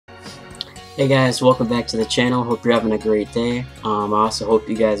Hey guys, welcome back to the channel. Hope you're having a great day. I also hope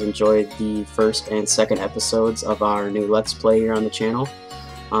you guys enjoyed the first and second episodes of our new Let's Play here on the channel.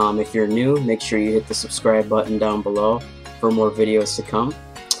 If you're new, make sure you hit the subscribe button down below for more videos to come.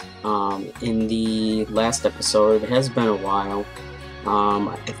 In the last episode, it has been a while,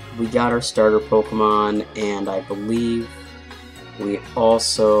 we got our starter Pokemon, and I believe we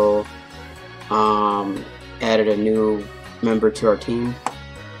also added a new member to our team.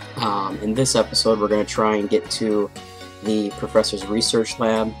 In this episode, we're going to try and get to the professor's research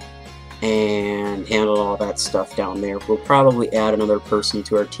lab and handle all that stuff down there. We'll probably add another person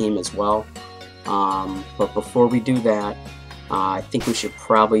to our team as well. But before we do that, I think we should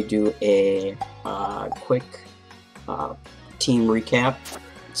probably do a quick team recap.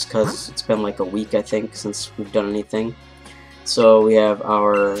 It's because it's been like a week, I think, since we've done anything. So we have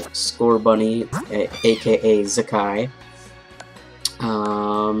our Scorbunny, aka Zakai,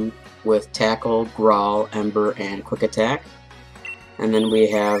 with Tackle, Growl, Ember, and Quick Attack. And then we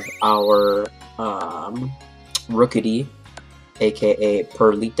have our Rookidee, aka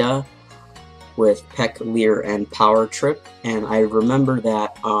Perlita, with Peck, Leer, and Power Trip. And I remember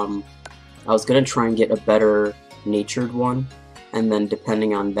that I was going to try and get a better natured one, and then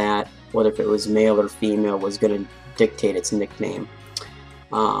depending on that, whether if it was male or female was going to dictate its nickname.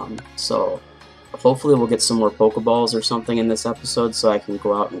 So hopefully we'll get some more Pokeballs or something in this episode so I can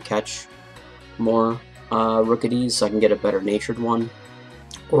go out and catch more Rookidees so I can get a better natured one.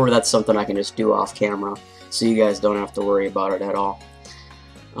 Or that's something I can just do off camera so you guys don't have to worry about it at all.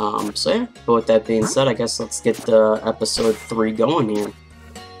 So yeah, but with that being said, I guess let's get episode 3 going here.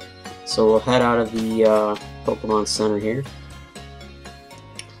 So we'll head out of the Pokemon Center here.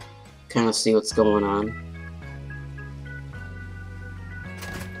 Kind of see what's going on.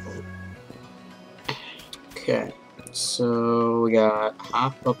 Okay, so we got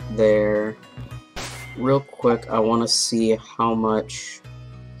Hop up there. Real quick, I want to see how much,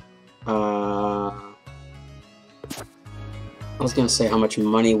 I was going to say how much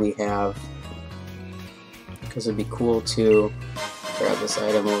money we have, because it'd be cool to grab this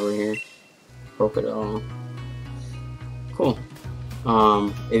item over here. Pokédoll. Cool.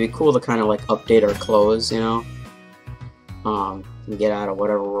 It'd be cool to kind of like update our clothes, you know? And get out of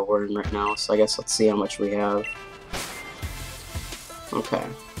whatever we're wearing right now. So I guess let's see how much we have. Okay.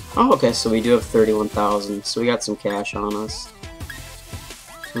 Oh, okay, so we do have 31,000, so we got some cash on us.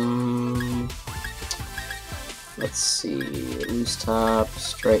 Let's see, loose top,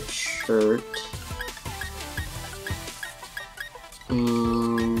 striped shirt.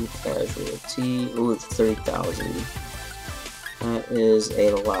 Casual tee. Ooh, 30,000. That is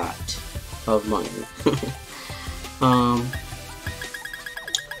a lot of money.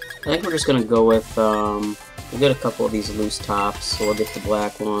 I think we're just gonna go with, we'll get a couple of these loose tops, so we'll get the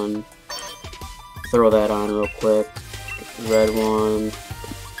black one, throw that on real quick, get the red one,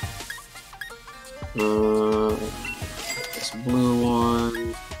 this blue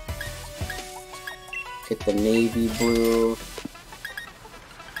one, get the navy blue,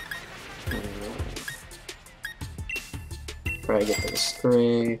 probably get this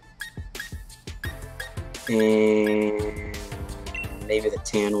gray, and maybe the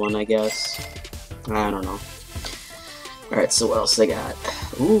tan one, I guess. I don't know. Alright, so what else they got?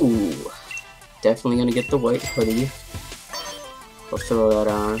 Ooh, definitely gonna get the white hoodie. I'll throw that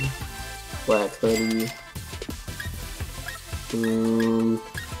on. Black hoodie.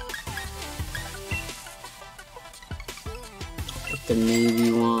 Get the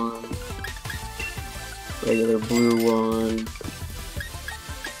navy one. Regular blue one.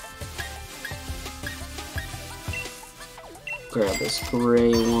 Grab this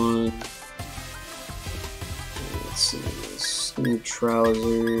gray one. Let's see, new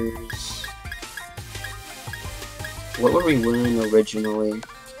trousers. What were we wearing originally?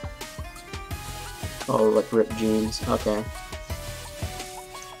 Oh, like ripped jeans. Okay.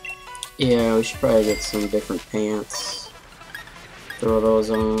 Yeah, we should probably get some different pants. Throw those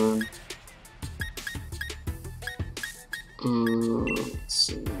on. Let's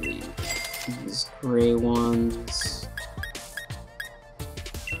see. These gray ones.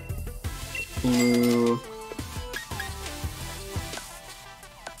 Blue.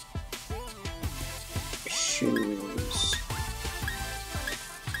 Shoes.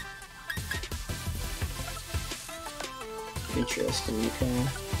 Interesting, okay.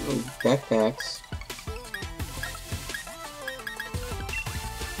 Oh, backpacks.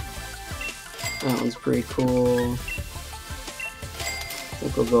 That one's pretty cool. I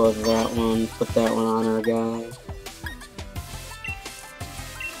think we'll go with that one. Put that one on our guy.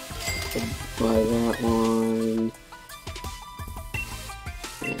 Buy that one.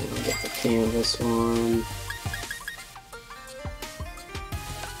 And I'll get the canvas one.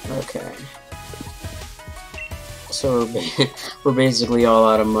 Okay. So we're basically all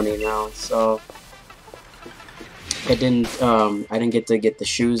out of money now. So I didn't get to get the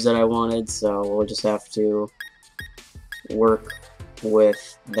shoes that I wanted, so we'll just have to work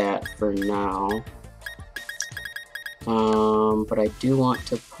with that for now. But I do want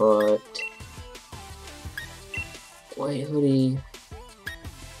to put white hoodie.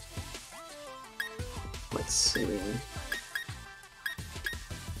 Let's see.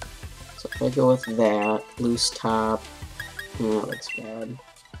 So if I go with that, loose top, that looks bad.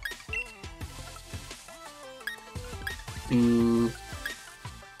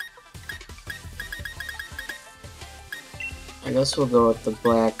 I guess we'll go with the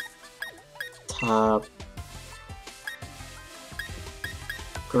black top,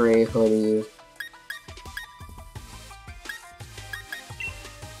 gray hoodie,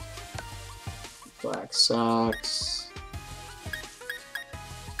 black socks.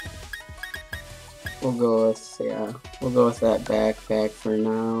 We'll go with that backpack for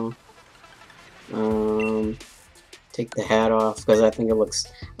now. Take the hat off because I think it looks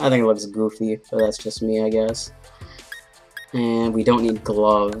goofy, but that's just me, I guess. And we don't need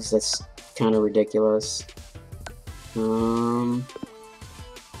gloves. That's kind of ridiculous. So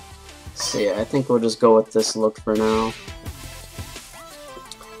yeah, I think we'll just go with this look for now.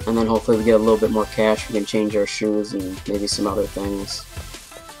 And then hopefully we get a little bit more cash, we can change our shoes and maybe some other things.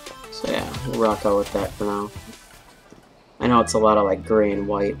 So yeah, we'll rock out with that for now. I know it's a lot of like gray and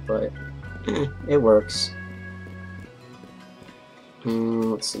white, but it works.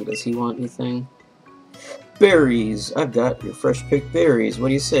 Let's see, does he want anything? Berries! I've got your fresh picked berries. What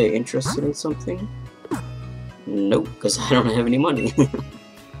do you say? Interested in something? Nope, because I don't have any money.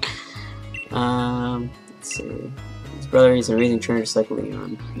 Let's see. His brother is an amazing trainer just like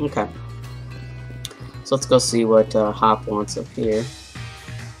Leon. Okay. So let's go see what Hop wants up here.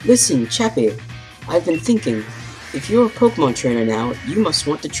 Listen, Chappie, I've been thinking, if you're a Pokemon trainer now, you must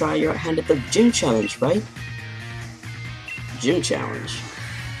want to try your hand at the Gym Challenge, right? Gym Challenge?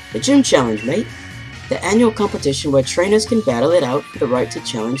 The Gym Challenge, mate. The annual competition where trainers can battle it out for the right to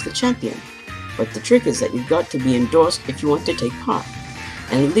challenge the champion. But the trick is that you've got to be endorsed if you want to take part.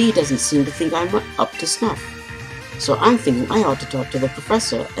 And Lee doesn't seem to think I'm up to snuff. So I'm thinking I ought to talk to the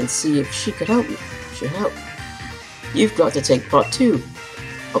professor and see if she could help me. Should help. You've got to take part too.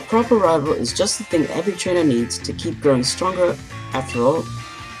 A proper rival is just the thing every trainer needs to keep growing stronger. After all,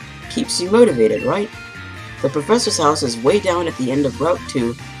 keeps you motivated, right? The professor's house is way down at the end of Route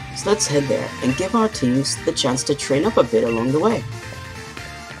 2, so let's head there and give our teams the chance to train up a bit along the way.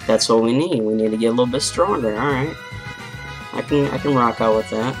 That's what we need. We need to get a little bit stronger. All right, I can rock out with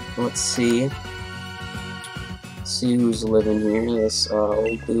that. Let's see. See who's living here. This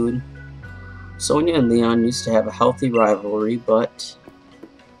old dude. Sonia and Leon used to have a healthy rivalry, but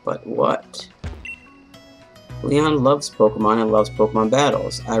what? Leon loves Pokemon and loves Pokemon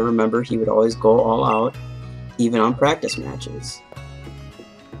battles. I remember he would always go all out, even on practice matches.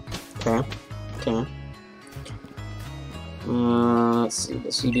 Okay. Let's see,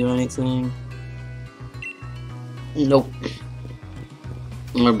 does he do anything? Nope.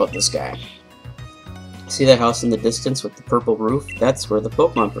 What about this guy? See that house in the distance with the purple roof? That's where the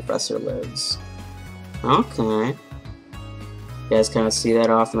Pokemon professor lives. Okay. You guys kind of see that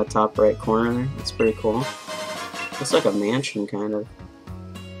off in the top right corner there? That's pretty cool. Looks like a mansion, kind of.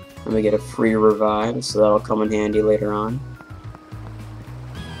 Let me get a free revive, so that'll come in handy later on.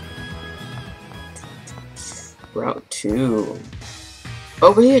 Route 2.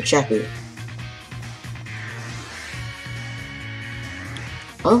 Over here, Chappie.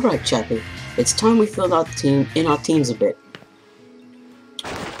 Alright, Chappie. It's time we filled out our teams a bit.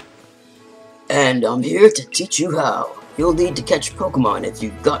 And I'm here to teach you how. You'll need to catch Pokemon if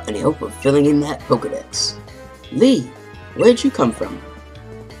you've got any hope of filling in that Pokedex. Lee, where'd you come from?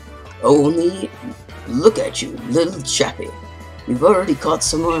 Only look at you, little Chappie. You've already caught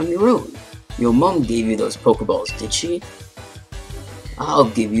someone on your own. Your mom gave you those Pokeballs, did she? I'll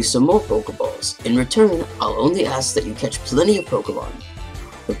give you some more Pokeballs. In return, I'll only ask that you catch plenty of Pokemon.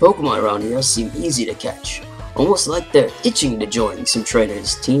 The Pokemon around here seem easy to catch, almost like they're itching to join some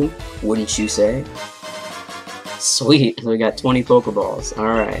trainer's team, wouldn't you say? Sweet, we got 20 Pokeballs,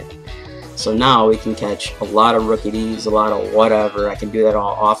 alright. So now we can catch a lot of Rookies, a lot of whatever. I can do that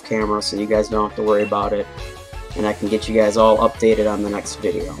all off camera so you guys don't have to worry about it. And I can get you guys all updated on the next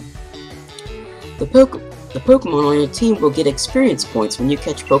video. The Pokemon on your team will get experience points when you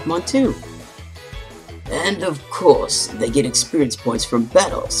catch Pokemon too. And of course, they get experience points from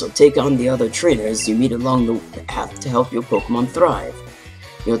battle, so take on the other trainers you meet along the path to help your Pokemon thrive.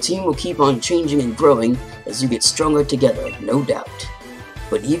 Your team will keep on changing and growing as you get stronger together, no doubt.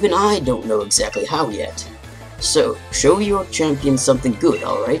 But even I don't know exactly how yet. So, show your champion something good,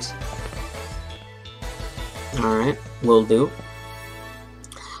 alright? Alright, will do.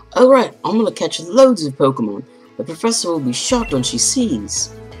 Alright, I'm gonna catch loads of Pokemon. The professor will be shocked when she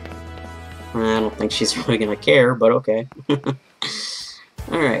sees. I don't think she's really gonna care, but okay.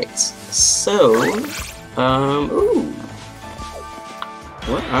 Alright, so... ooh.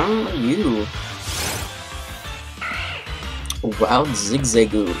 What are you? Wild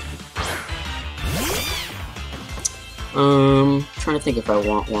Zigzagoon. Trying to think if I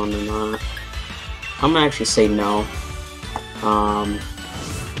want one or not. I'm gonna actually say no. I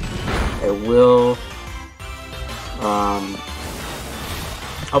will.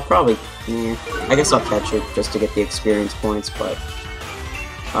 I'll probably. Yeah, I guess I'll catch it just to get the experience points, but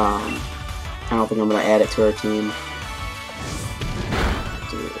I don't think I'm gonna add it to our team.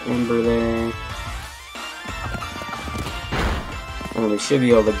 Do Ember there, and we should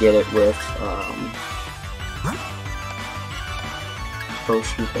be able to get it with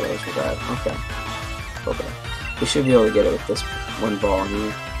potion players for that. Okay. Okay. We should be able to get it with this one ball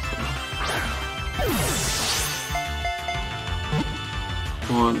here.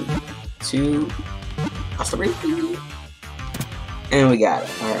 So. 1, 2, 3. And we got it.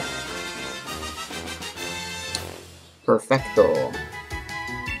 Alright. Perfecto.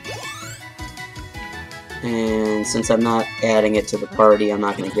 And since I'm not adding it to the party, I'm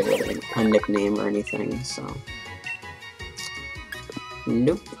not going to give it a nickname or anything, so...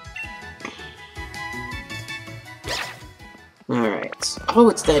 Nope. Alright. Oh,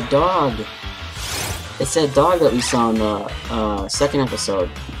 it's that dog! It's that dog that we saw in the second episode,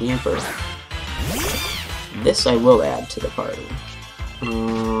 the Emperor. This I will add to the party.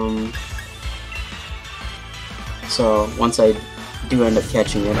 So, once I do end up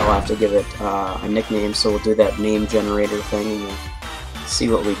catching it, I'll have to give it a nickname, so we'll do that name generator thing and we'll see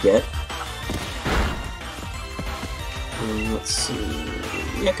what we get. Let's see...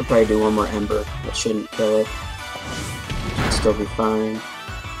 Yeah, I could probably do one more Ember. That shouldn't kill it. Should still be fine.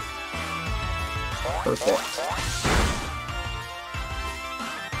 Perfect.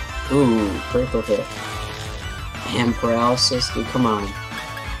 Ooh, critical hit. And paralysis, dude, come on.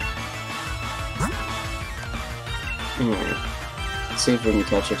 Alright. Let's see if we can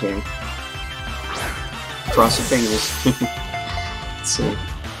catch it here. Cross your fingers. Let's see.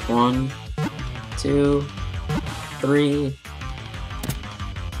 1, 2, 3.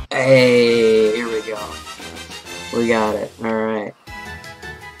 Hey, here we go. We got it. Alright.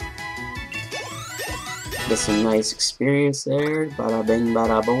 Get some nice experience there. Bada bing,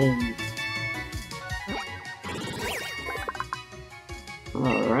 bada boom.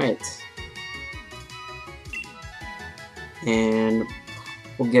 Alright. And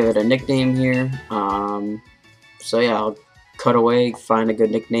we'll give it a nickname here. So yeah, I'll cut away, find a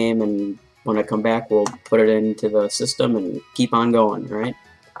good nickname, and when I come back, we'll put it into the system and keep on going, right?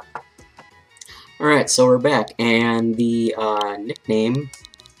 Alright, so we're back, and the nickname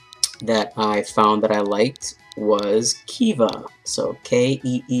that I found that I liked was Kiva. So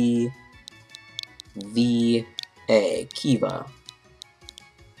K-E-E-V-A, Kiva.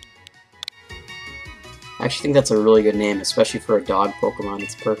 I actually think that's a really good name, especially for a dog Pokemon.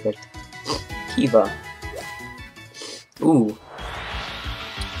 It's perfect. Kiva. Ooh.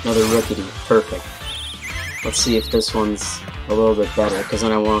 Another Rookity. Perfect. Let's see if this one's a little bit better, because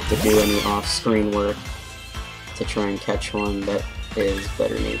then I won't have to do any off-screen work to try and catch one that is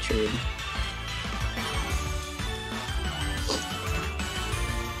better natured.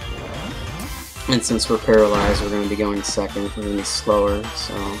 And since we're paralyzed, we're going to be going second. We're going to be slower,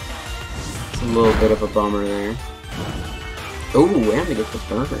 so it's a little bit of a bummer there. Ooh, and we get the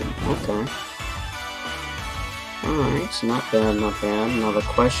burn. Okay. Alright, so not bad, not bad. Now the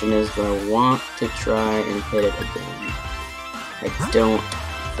question is, do I want to try and hit it again? I don't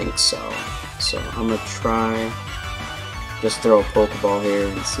think so. So I'm going to try, just throw a Pokeball here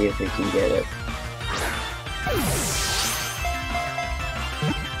and see if we can get it.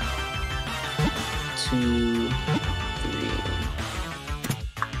 2, 3.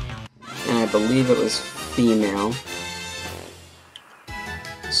 And I believe it was female.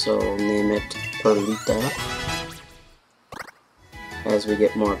 So we'll name it Perlita, as we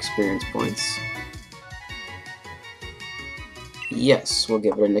get more experience points. Yes, we'll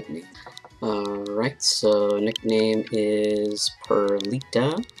give it a nickname. Alright, so nickname is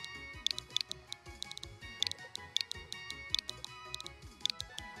Perlita.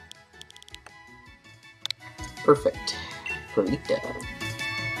 Perfect. Perlita.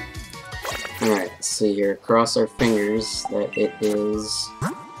 Alright, let's see here. Cross our fingers that it is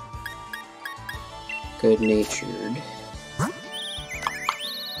good-natured.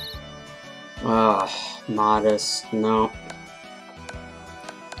 Ah, modest. No.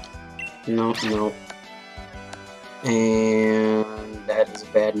 No, no. And that is a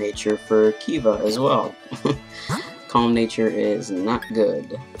bad nature for Kiva as well. Calm nature is not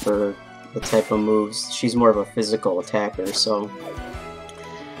good for the type of moves. She's more of a physical attacker, so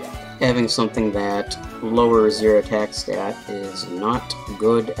having something that lowers your attack stat is not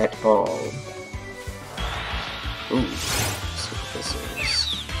good at all. Ooh, let's see what this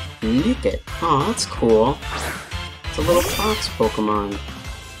is. Nickit. Oh, that's cool. It's a little fox Pokemon.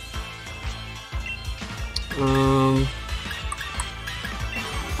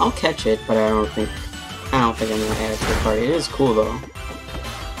 I'll catch it, but I don't think I'm gonna add it to the party. It is cool though.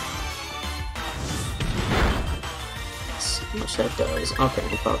 Let's see how much that does. Okay,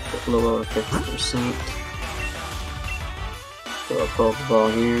 about a little over 50%. Throw a Pokeball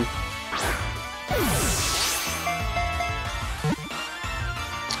here.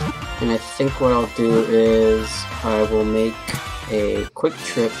 And I think what I'll do is I will make a quick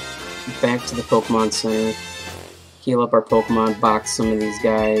trip back to the Pokemon Center, heal up our Pokemon, box some of these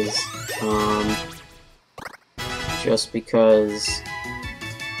guys, just because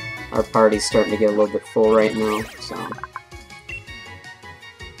our party's starting to get a little bit full right now, so.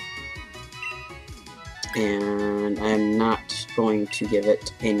 And I'm not going to give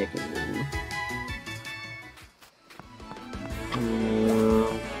it a nickname.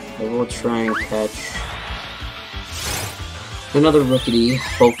 I will try and catch another Rookidee.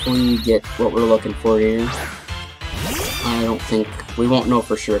 Hopefully we get what we're looking for here. I don't think, we won't know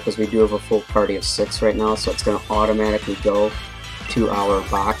for sure because we do have a full party of 6 right now, so it's going to automatically go to our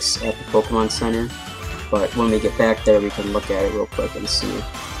box at the Pokemon Center. But when we get back there, we can look at it real quick and see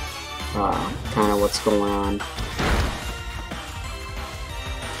kind of what's going on.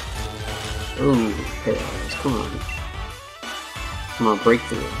 Ooh, Paralyze, come on. Come on,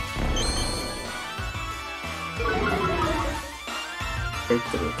 Breakthrough.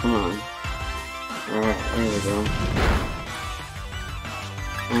 Breakthrough, come on. Alright, there we go.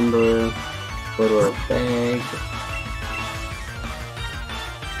 Ember, go to our bag.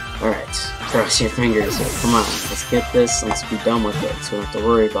 Alright, cross your fingers here. Come on, let's get this, let's be done with it, so we don't have to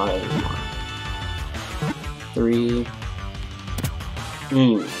worry about it anymore. 3.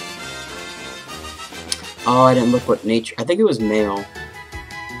 Oh, I didn't look what nature. I think it was male.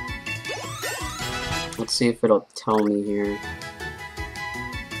 Let's see if it'll tell me here.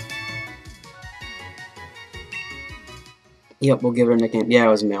 Yep, we'll give it a nickname. Yeah, it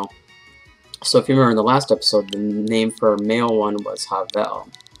was male. So if you remember in the last episode, the name for our male one was Havel.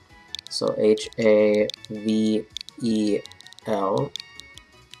 So H-A-V-E-L.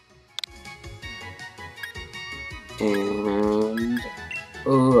 And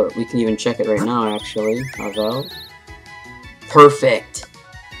ooh, we can even check it right now, actually. Havel. Perfect!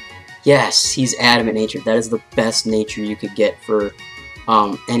 Yes, he's adamant nature. That is the best nature you could get for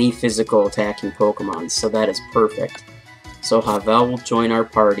any physical attacking Pokemon. So that is perfect. So Havel will join our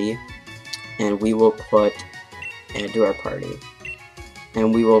party, and we will put, add to our party,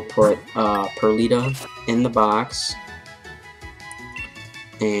 and we will put Perlita in the box,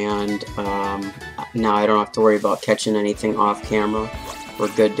 and now I don't have to worry about catching anything off camera.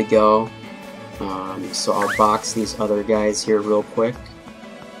 We're good to go. So I'll box these other guys here real quick,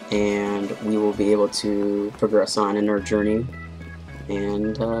 and we will be able to progress on in our journey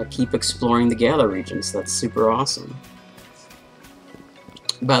and keep exploring the Galar regions. That's super awesome.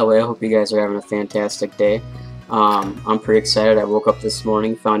 By the way, I hope you guys are having a fantastic day. I'm pretty excited. I woke up this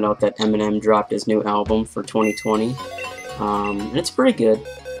morning, found out that Eminem dropped his new album for 2020, and it's pretty good.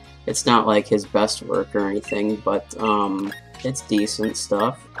 It's not like his best work or anything, but it's decent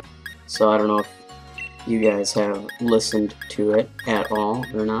stuff. So I don't know if you guys have listened to it at all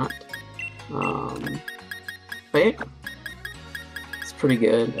or not. But yeah, it's pretty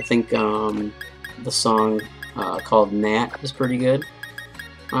good. I think the song called Nat is pretty good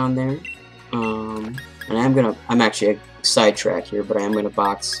on there. And I'm actually a sidetrack here, but I am gonna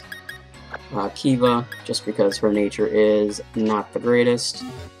box Kiva just because her nature is not the greatest.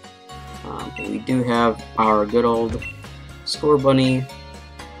 We do have our good old Scorbunny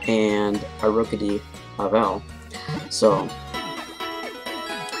and our Rookidee Havel, so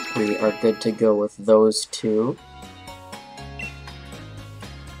we are good to go with those two.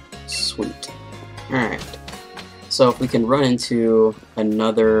 Sweet. Alright. So if we can run into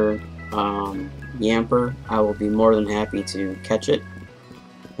another Yamper, I will be more than happy to catch it.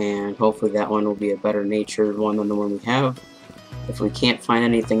 And hopefully that one will be a better natured one than the one we have. If we can't find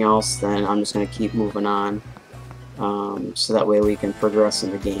anything else, then I'm just going to keep moving on, so that way we can progress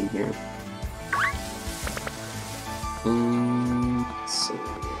in the game here. Let's see.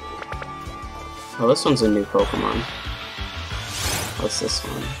 Oh, this one's a new Pokemon. What's this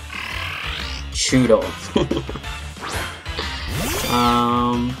one? Chudo.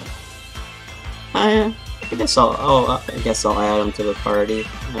 I guess I'll add him to the party.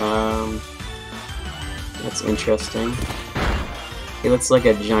 That's interesting. He looks like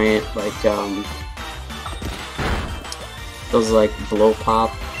a giant, like those like blow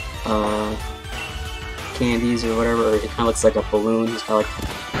pop candies or whatever. It kind of looks like a balloon. He's got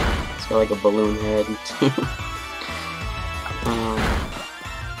like a balloon head.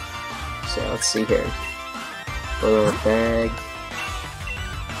 So let's see here. Put a bag,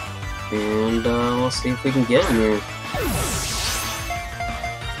 and we'll see if we can get him here.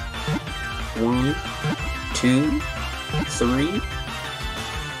 1, 2, 3.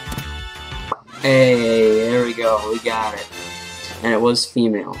 Hey, there we go. We got it. And it was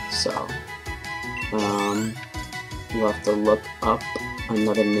female, so we'll have to look up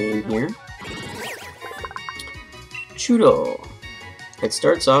another name here. Chudo. It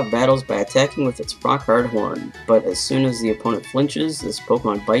starts off battles by attacking with its rock hard horn, but as soon as the opponent flinches, this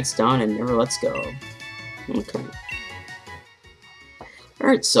Pokemon bites down and never lets go. Okay.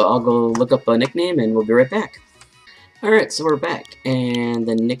 Alright, so I'll go look up a nickname and we'll be right back. Alright, so we're back, and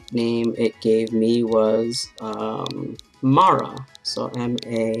the nickname it gave me was Mara. So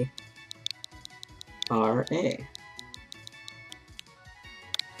M-A-R-A.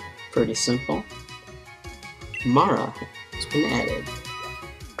 Pretty simple. Mara has been added.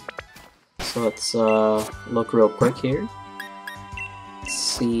 So let's look real quick here.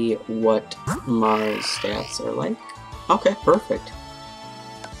 See what Mara's stats are like. Okay, perfect.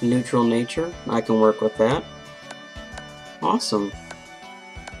 Neutral nature, I can work with that. Awesome.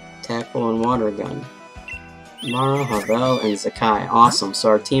 Tackle and water gun. Mara, Havel, and Zakai. Awesome, so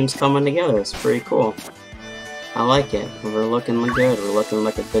our team's coming together. It's pretty cool. I like it. We're looking good. We're looking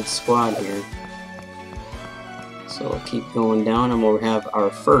like a good squad here. So we'll keep going down and we'll have our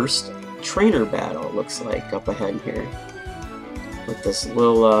first trainer battle, it looks like, up ahead here. With this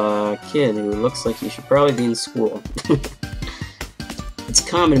little kid who looks like he should probably be in school. It's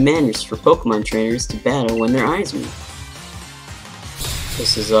common manners for Pokemon trainers to battle when their eyes meet.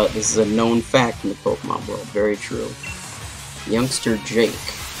 This is a known fact in the Pokemon world. Very true. Youngster Jake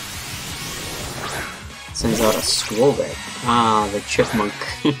sends out a Swobet. Ah, the chipmunk.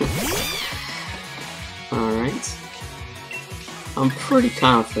 Alright. I'm pretty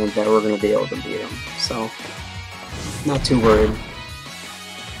confident that we're going to be able to beat him, so not too worried.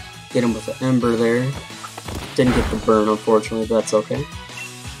 Get him with the Ember there. Didn't get the burn, unfortunately, but that's okay.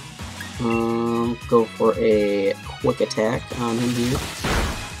 Go for a quick attack on him here.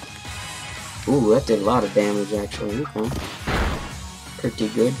 Ooh, that did a lot of damage, actually. Okay. Pretty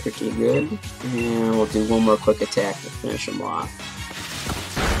good, pretty good. And we'll do one more quick attack to finish him off.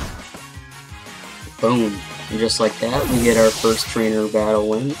 Boom. And just like that, we get our first trainer battle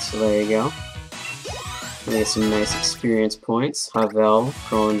win, so there you go. We get some nice experience points. Havel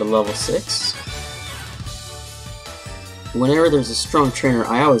growing to level 6. Whenever there's a strong trainer,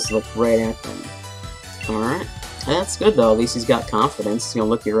 I always look right at them. Alright. That's good though, at least he's got confidence. He's gonna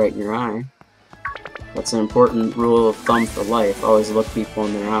look you right in your eye. That's an important rule of thumb for life. Always look people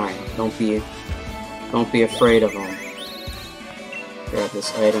in their eye. Don't be afraid of them. Grab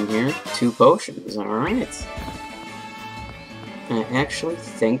this item here. 2 potions, alright. I actually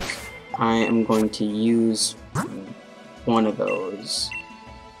think I am going to use one of those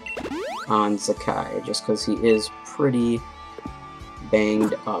on Zakai, just because he is pretty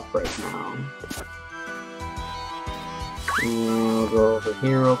banged up right now. And we'll go over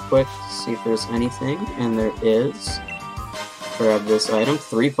here real quick to see if there's anything, and there is. Grab this item.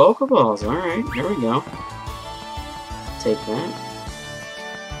 3 Pokeballs, alright, there we go. Take that.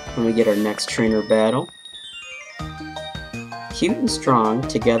 When we get our next trainer battle. Cute and strong,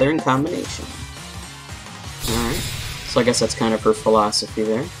 together in combination. Alright, so I guess that's kind of her philosophy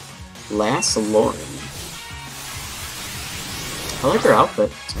there. Lass Lauren. I like her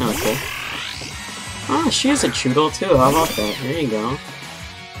outfit, it's kind of cool. Ah, she has a Choodle too, how about that? There you go. Of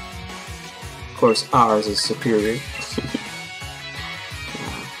course, ours is superior.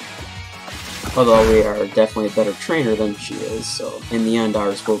 Although we are definitely a better trainer than she is, so in the end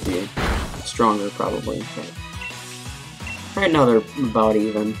ours will be stronger probably. But right now they're about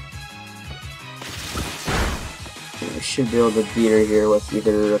even. And we should be able to beat her here with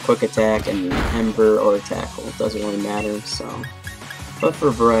either a quick attack and Ember or a tackle. It doesn't really matter, so. But for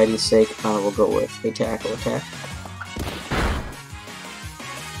variety's sake, we'll go with a tackle attack.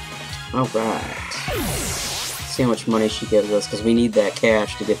 Alright. See how much money she gives us, because we need that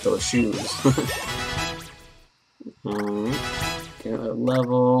cash to get those shoes. Alright. Get a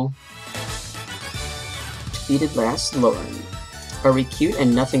level. Defeated last Lauren. Are we cute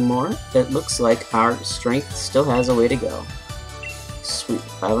and nothing more? It looks like our strength still has a way to go. Sweet,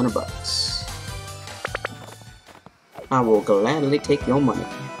 500 bucks. I will gladly take your money.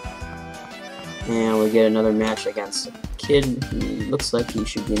 And we get another match against a kid who looks like he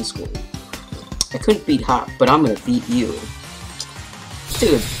should be in school. I couldn't beat Hop, but I'm gonna beat you.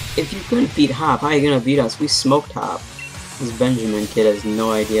 Dude, if you couldn't beat Hop, how are you gonna beat us? We smoked Hop. This Benjamin kid has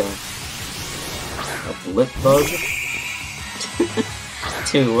no idea. A blip bug?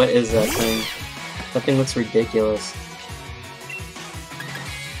 Dude, what is that thing? That thing looks ridiculous.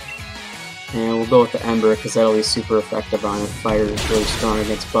 And we'll go with the Ember, because that'll be super effective on it. Fire is really strong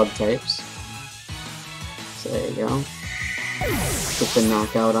against bug types. So there you go. Get the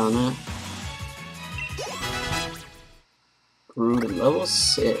knockout on that. Grew to level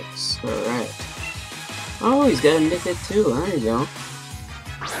 6. Alright. Oh, he's got a Nickit too. There you go.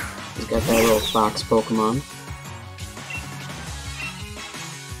 He's got that little fox Pokemon.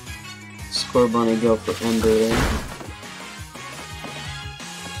 Scorbunny go for Ember there.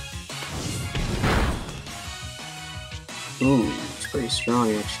 Ooh, it's pretty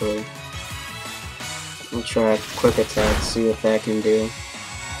strong actually. We'll try a quick attack, see what that can do.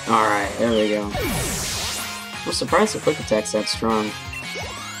 Alright, there we go. I'm surprised the quick attack's that strong.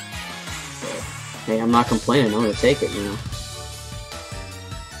 But, hey, I'm not complaining, I'm gonna take it, you know.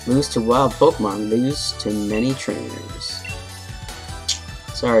 Lose to wild Pokemon, lose to many trainers.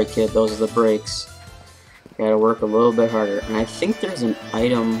 Sorry kid, those are the breaks. Gotta work a little bit harder. And I think there's an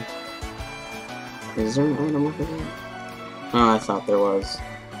item... Is there an item over here? Oh, I thought there was.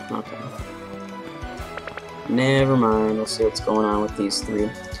 Okay. Never mind, we'll see what's going on with these three.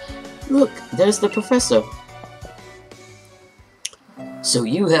 Look, there's the professor. So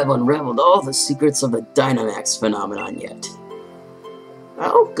you have unraveled all the secrets of the Dynamax phenomenon yet?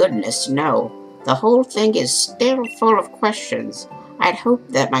 Oh goodness, no. The whole thing is still full of questions. I'd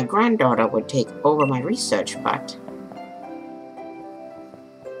hoped that my granddaughter would take over my research, but...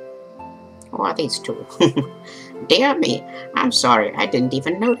 Who are these two? Dear me, I'm sorry, I didn't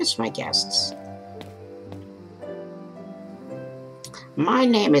even notice my guests. My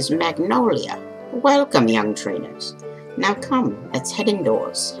name is Magnolia. Welcome, young trainers. Now come, let's head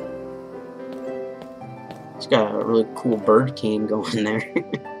indoors. He's got a really cool bird cane going there.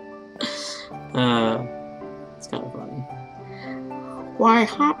 It's kind of funny. Why,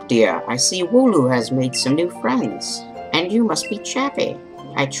 Hop dear, I see Wooloo has made some new friends. And you must be Chappy.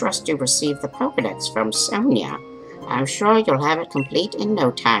 I trust you received the Pokedex from Sonia. I'm sure you'll have it complete in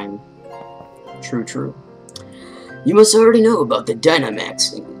no time. True, true. You must already know about the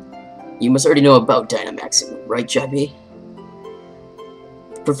Dynamaxing. Right, Chappy?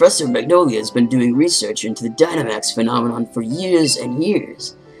 Professor Magnolia has been doing research into the Dynamax phenomenon for years and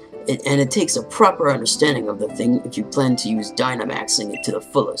years. And it takes a proper understanding of the thing if you plan to use Dynamaxing it to the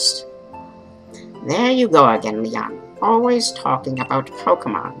fullest. There you go again, Leon. Always talking about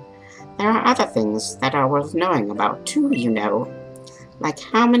Pokemon. There are other things that are worth knowing about too, you know. Like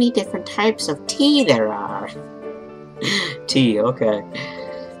how many different types of tea there are. Tea, okay.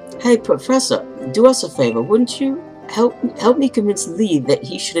 Hey, Professor, do us a favor, wouldn't you? Help me convince Lee that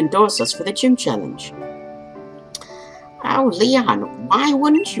he should endorse us for the gym challenge. Oh, Leon, why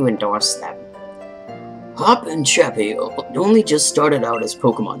wouldn't you endorse them? Hop and Chappy only just started out as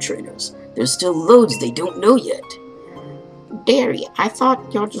Pokemon trainers. There's still loads they don't know yet. Dearie, I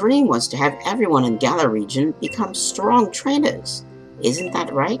thought your dream was to have everyone in Galar region become strong trainers. Isn't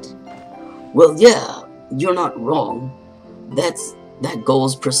that right? Well, yeah, you're not wrong. That goal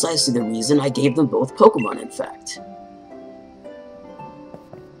is precisely the reason I gave them both Pokemon, in fact.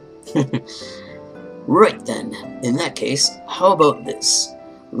 Right then, in that case, how about this?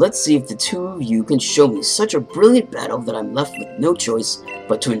 Let's see if the two of you can show me such a brilliant battle that I'm left with no choice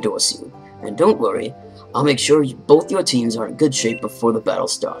but to endorse you. And don't worry, I'll make sure both your teams are in good shape before the battle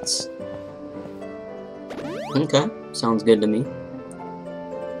starts. Okay, sounds good to me.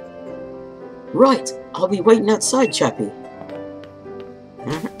 Right, I'll be waiting outside, Chappy.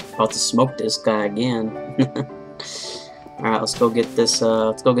 About to smoke this guy again. Alright, let's go get this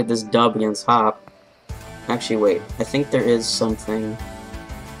dub against Hop. Actually, wait, I think there is something.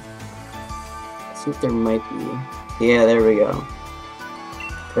 I think there might be. Yeah, there we go.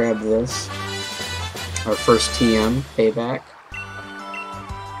 Grab this. Our first TM payback.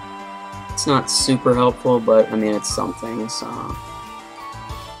 It's not super helpful, but I mean, it's something, so.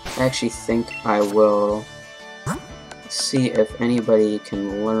 I actually think I will see if anybody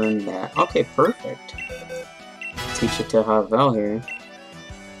can learn that. Okay, perfect. Teach it to Havel here.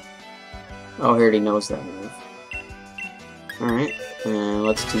 Oh, he already knows that move. Alright, and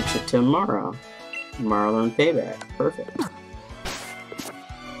let's teach it to Mara. Mara learned Payback. Perfect.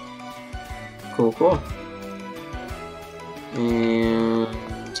 Cool, cool. And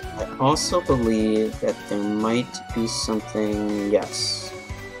I also believe that there might be something... Yes.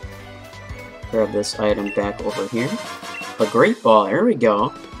 Grab this item back over here. A Great Ball, there we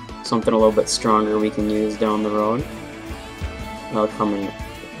go. Something a little bit stronger we can use down the road. That'll come in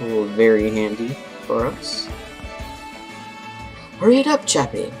very handy for us. Hurry it up,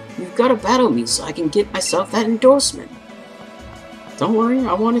 Chappie. You've got to battle me so I can get myself that endorsement. Don't worry,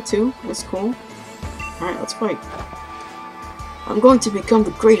 I wanted to. It's cool. Alright, let's fight. I'm going to become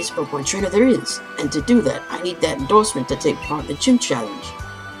the greatest Pokemon trainer there is, and to do that, I need that endorsement to take part in the gym challenge.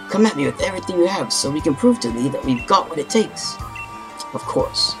 Come at me with everything you have so we can prove to Lee that we've got what it takes. Of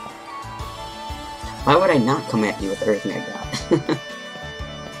course. Why would I not come at you with everything I got?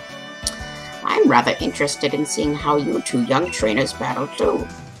 I'm rather interested in seeing how you two young trainers battle too.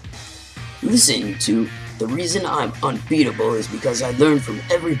 Listen, to the reason I'm unbeatable is because I learn from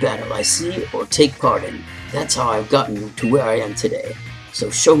every battle I see or take part in. That's how I've gotten to where I am today. So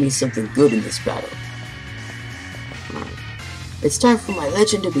show me something good in this battle. It's time for my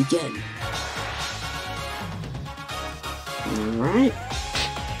legend to begin. Alright.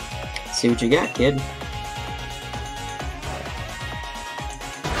 See what you got, kid.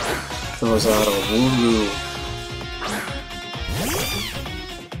 Throws out a Wooloo.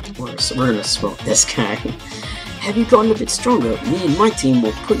 We're gonna smoke this guy. Have you gotten a bit stronger? Me and my team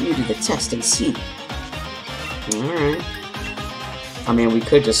will put you to the test and see. Alright. I mean, we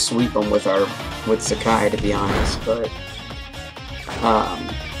could just sweep them with Sakai, to be honest, but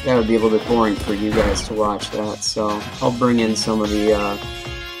that would be a little bit boring for you guys to watch that, so I'll bring in some of the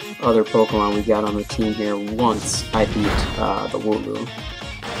other Pokemon we got on the team here once I beat the Wooloo.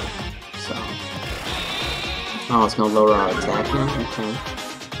 So, oh, it's gonna lower our attack now? Okay.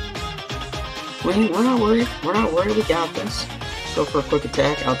 We're not worried. We're not worried. We got this. Go for a quick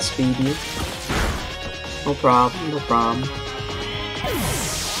attack. Outspeed you. No problem. No problem.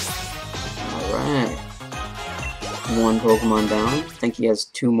 Alright. One Pokemon down. I think he has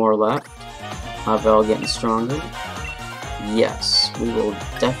 2 more left. Havel getting stronger. Yes. We will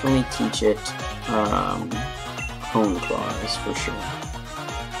definitely teach it Hone Claws for sure.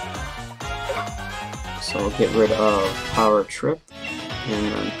 So we'll get rid of Power Trip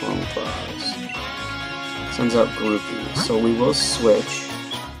and then Hone Claws. Sends out Groupie, so we will switch,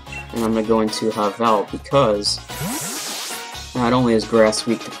 and I'm going to go into Havel because not only is Grass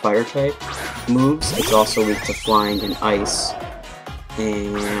weak to Fire type moves, it's also weak to Flying and Ice,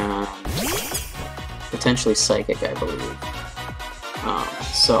 and potentially Psychic, I believe.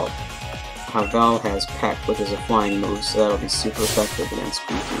 So Havel has Peck, which is a flying move, so that'll be super effective against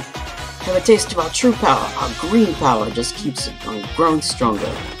Groupie. Have a taste of our true power. Our green power just keeps it on growing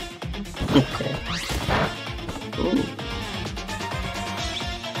stronger. Okay. Ooh.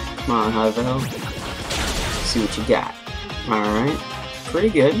 Come on, Havel. See what you got. Alright. Pretty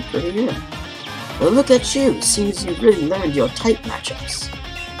good, pretty good. Well, look at you. Seems you've really learned your type matchups.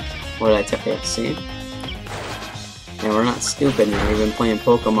 What did I tell you? See? And we're not stupid now. We've been playing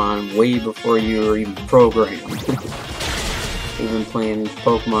Pokemon way before you were even programmed. We've been playing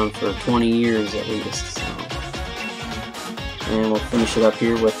Pokemon for 20 years at least, so. And we'll finish it up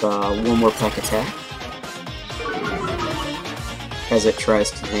here with one more Peck attack. As it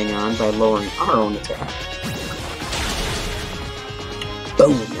tries to hang on by lowering our own attack.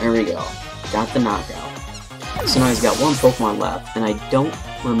 Boom! There we go. Got the knockout. So now he's got one Pokemon left, and I don't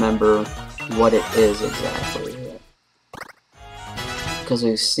remember what it is exactly. Because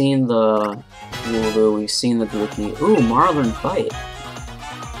we've seen the Wooloo, we've seen the Groupie. Ooh, Marlin Bite.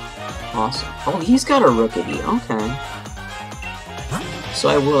 Awesome. Oh, he's got a Rookidee. Okay. So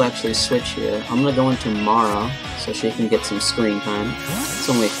I will actually switch here. I'm gonna go into Mara, so she can get some screen time. It's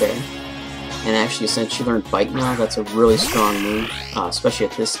only fair. And actually, since she learned Bite now, that's a really strong move, especially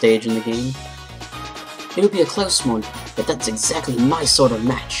at this stage in the game. It'll be a close one, but that's exactly my sort of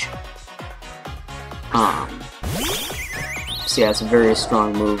match. So yeah, it's a very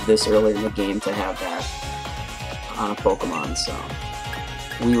strong move this early in the game to have that on a Pokemon, so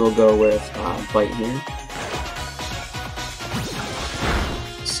we will go with Bite here.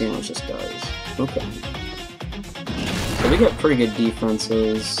 See how much this does. Okay. So we got pretty good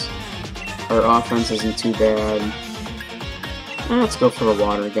defenses. Our offense isn't too bad. Let's go for a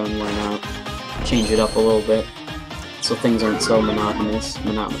Water Gun, why not? Change it up a little bit, so things aren't so monotonous.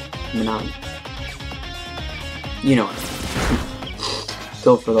 You know what?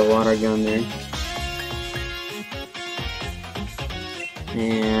 Go for the water gun there.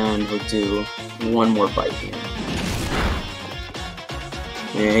 And we'll do one more bite here.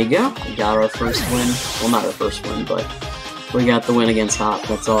 There you go. We got our first win. Well, not our first win, but we got the win against Hop.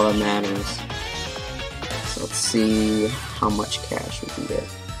 That's all that matters. So let's see how much cash we can get.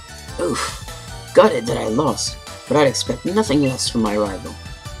 Oof. Gutted that I lost, but I'd expect nothing less from my rival.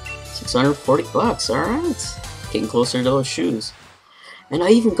 640 bucks, alright. Getting closer to those shoes. And I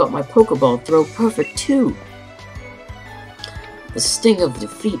even got my Pokeball throw perfect too. The sting of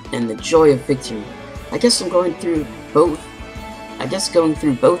defeat and the joy of victory. I guess going through both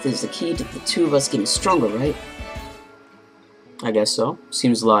is the key to the two of us getting stronger, right? I guess so.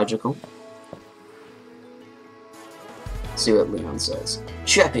 Seems logical. See what Leon says.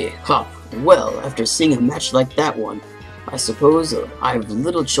 Chappie, Hop, well, after seeing a match like that one, I suppose I have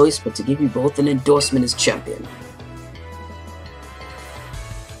little choice but to give you both an endorsement as champion.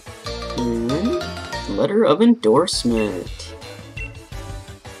 Letter of endorsement.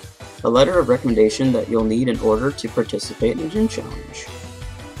 A letter of recommendation that you'll need in order to participate in the gym challenge.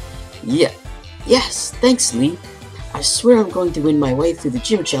 Yeah. Yes, thanks, Lee. I swear I'm going to win my way through the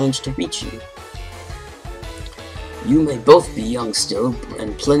gym challenge to reach you. You may both be young still,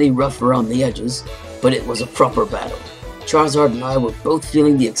 and plenty rough around the edges, but it was a proper battle. Charizard and I were both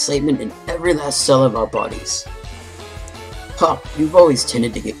feeling the excitement in every last cell of our bodies. Hop, you've always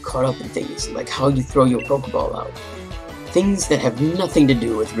tended to get caught up in things, like how you throw your Pokeball out. Things that have nothing to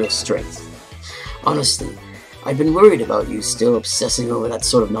do with real strength. Honestly, I've been worried about you still obsessing over that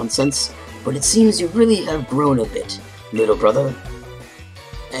sort of nonsense, but it seems you really have grown a bit, little brother.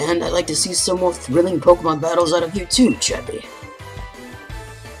 And I'd like to see some more thrilling Pokemon battles out of you too, Chappie.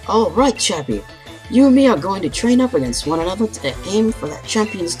 Alright, Chappie. You and me are going to train up against one another to aim for that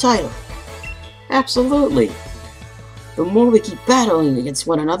champion's title. Absolutely. The more we keep battling against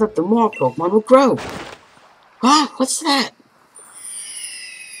one another, the more Pokemon will grow. Ah, what's that?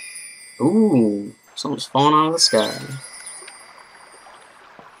 Ooh, something's falling out of the sky.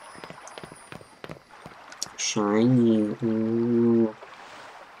 Shiny. Ooh.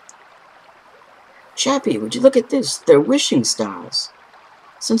 Chappie, would you look at this? They're wishing stars.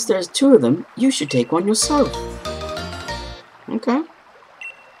 Since there's two of them, you should take one yourself. Okay.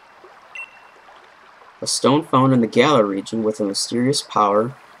 A stone found in the Galar region with a mysterious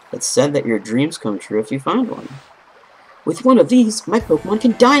power that said that your dreams come true if you find one. With one of these, my Pokemon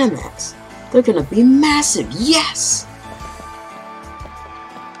can Dynamax. They're gonna be massive, yes!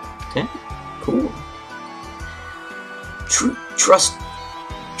 Okay, cool.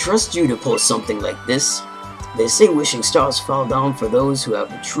 Trust you to pull something like this. They say wishing stars fall down for those who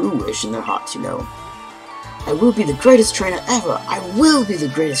have a true wish in their hearts, you know. I will be the greatest trainer ever. I will be the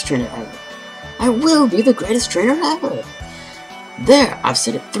greatest trainer ever. I will be the greatest trainer ever. There, I've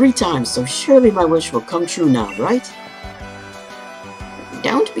said it 3 times, so surely my wish will come true now, right?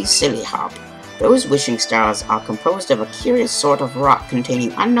 Don't be silly, Hop. Those wishing stars are composed of a curious sort of rock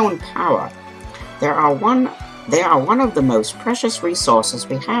containing unknown power. They are one of the most precious resources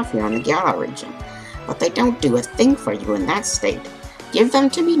we have here in the Galar region, but they don't do a thing for you in that state. Give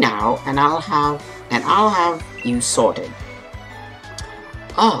them to me now, and I'll have you sorted.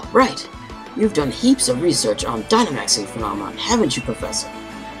 Ah, right. You've done heaps of research on Dynamaxing phenomenon, haven't you, Professor?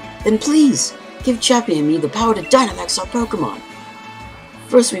 Then please, give Chappie and me the power to Dynamax our Pokemon.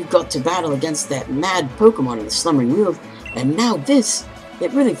 First we've got to battle against that mad Pokemon in the Slumbering World, and now this.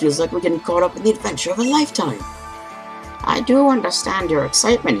 It really feels like we're getting caught up in the adventure of a lifetime. I do understand your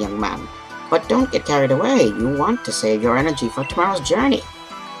excitement, young man, but don't get carried away. You want to save your energy for tomorrow's journey.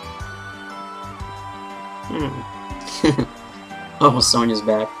 Oh, Sonia's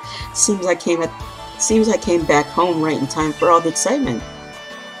back. Seems I came back home right in time for all the excitement.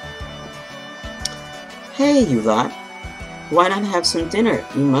 Hey, you lot. Why not have some dinner?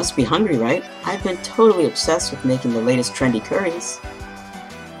 You must be hungry, right? I've been totally obsessed with making the latest trendy curries.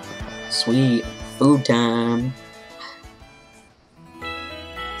 Sweet. Food time.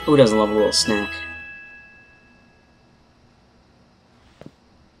 Who doesn't love a little snack?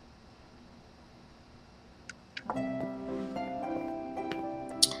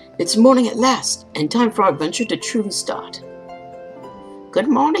 It's morning at last, and time for our adventure to truly start. Good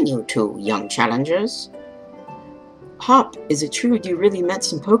morning, you two young challengers. Hop, is it true you really met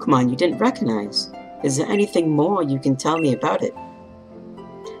some Pokemon you didn't recognize? Is there anything more you can tell me about it?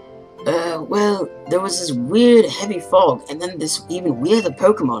 Well, there was this weird heavy fog, and then this even weirder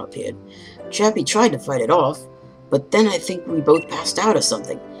Pokemon appeared. Chappie tried to fight it off, but then I think we both passed out or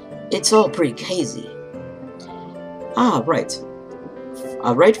something. It's all pretty hazy. Ah, right.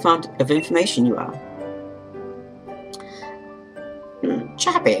 A right font of information you are.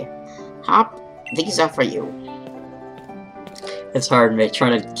 Chappy, Hop, these are for you. It's hard, mate,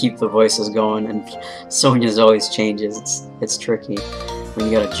 trying to keep the voices going, and Sonia's always changes. It's tricky when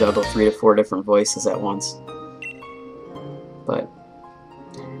you gotta juggle 3 to 4 different voices at once. But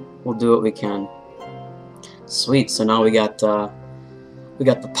we'll do what we can. Sweet, so now we got the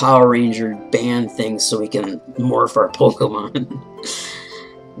Power Ranger band thing so we can morph our Pokemon.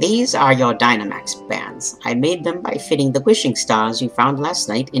 These are your Dynamax bands. I made them by fitting the wishing stars you found last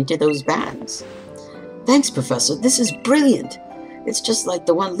night into those bands. Thanks, Professor. This is brilliant. It's just like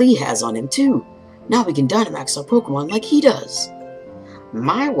the one Lee has on him, too. Now we can Dynamax our Pokemon like he does.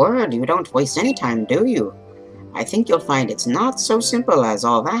 My word, you don't waste any time, do you? I think you'll find it's not so simple as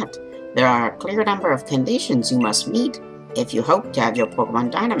all that. There are a clear number of conditions you must meet if you hope to have your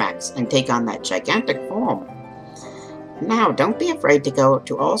Pokemon Dynamax and take on that gigantic form. Now, don't be afraid to go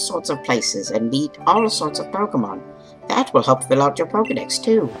to all sorts of places and meet all sorts of Pokemon. That will help fill out your Pokedex,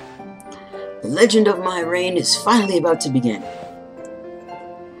 too. The legend of my reign is finally about to begin.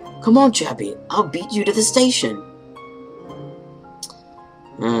 Come on, Chappy, I'll beat you to the station.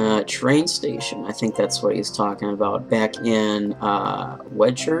 Train station, I think that's what he's talking about. Back in,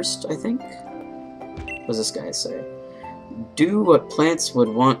 Wedgehurst, I think? What does this guy say? Do what plants would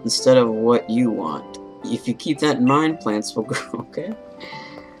want instead of what you want. If you keep that in mind, plants will grow, okay?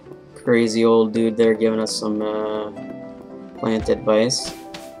 Crazy old dude there giving us some, plant advice.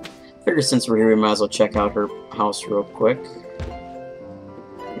 Figure since we're here, we might as well check out her house real quick.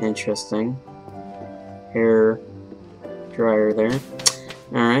 Interesting. Hair dryer there.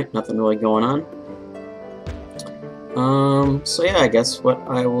 Alright, nothing really going on. So yeah, I guess what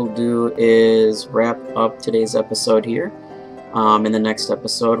I will do is wrap up today's episode here. In the next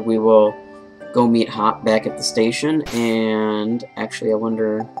episode, we will go meet Hop back at the station, and actually I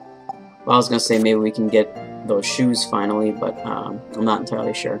wonder, well, I was gonna say maybe we can get those shoes finally, but I'm not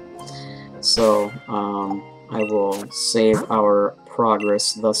entirely sure. So I will save our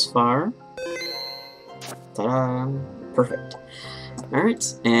progress thus far. Ta-da! Perfect.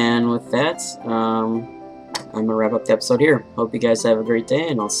 Alright, and with that, I'm gonna wrap up the episode here. Hope you guys have a great day,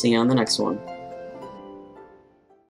 and I'll see you on the next one.